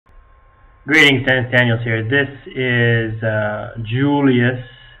Greetings, Dennis Daniels here. This is Julius,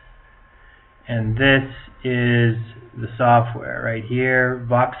 and this is the software right here,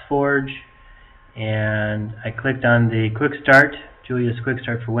 VoxForge, and I clicked on the QuickStart, Julius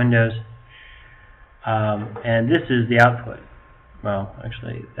QuickStart for Windows, and this is the output. Well,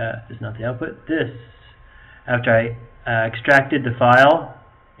 actually, that is not the output. This, after I extracted the file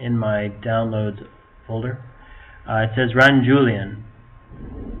in my downloads folder, it says Run Julian.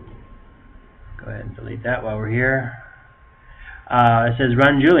 Go ahead and delete that while we're here. It says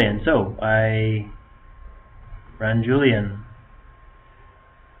Run Julian, so I run Julian.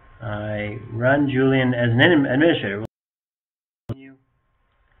 I run Julian as an administrator.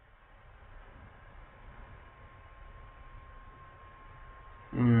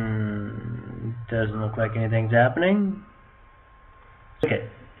 Doesn't look like anything's happening. Okay,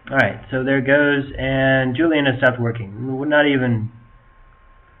 alright, so there it goes, and Julian has stopped working. Not even,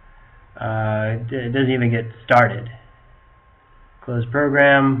 it doesn't even get started. Close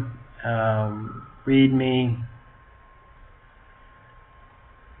program, readme,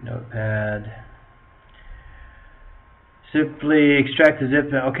 notepad. Simply extract the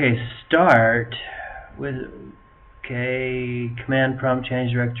zip. Okay, start with, okay, command prompt,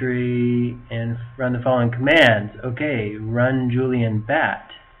 change directory, and run the following commands. Okay, run Julian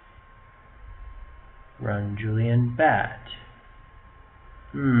bat. Run Julian bat.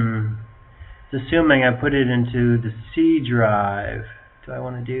 It's assuming I put it into the C drive. Do I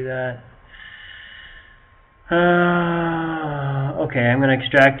want to do that? Okay, I'm going to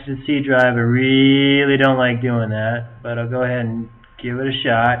extract it to the C drive. I really don't like doing that, but I'll go ahead and give it a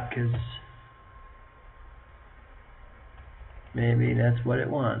shot because maybe that's what it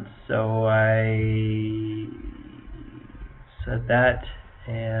wants. So I set that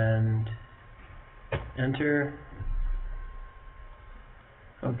and enter.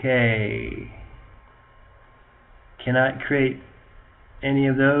 Okay. Cannot create any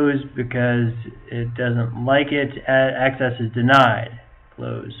of those because it doesn't like it. Access is denied.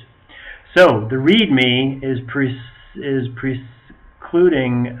 Close. So the README is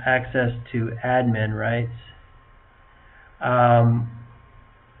precluding access to admin rights.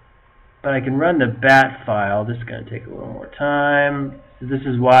 But I can run the bat file. This is going to take a little more time. This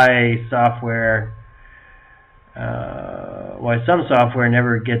is why some software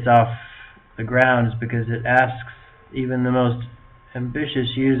never gets off the ground, is because it asks even the most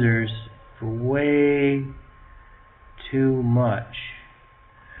ambitious users for way too much.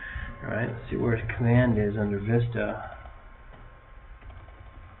 Alright, let's see where command is under Vista.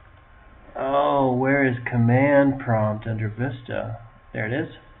 Oh, where is command prompt under Vista? There it is.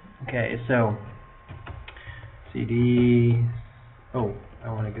 Okay, so CD, oh, I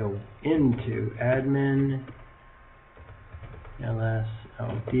want to go into admin, ls,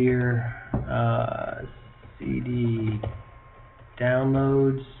 oh dear, CD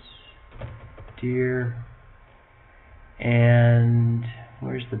downloads, dear, and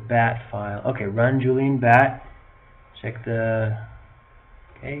where's the bat file? Okay, run Julian bat, check the,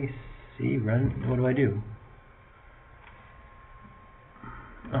 okay, see, run, what do I do?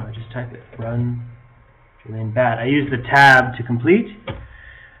 Oh, I just type it, run Julian bat. I use the tab to complete,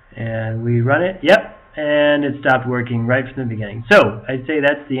 and we run it, yep, and it stopped working right from the beginning. So, I'd say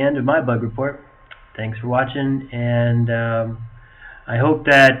that's the end of my bug report. Thanks for watching, and I hope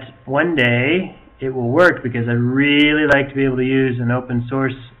that one day it will work, because I really like to be able to use an open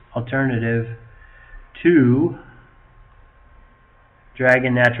source alternative to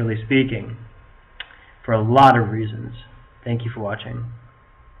Dragon Naturally Speaking for a lot of reasons. Thank you for watching.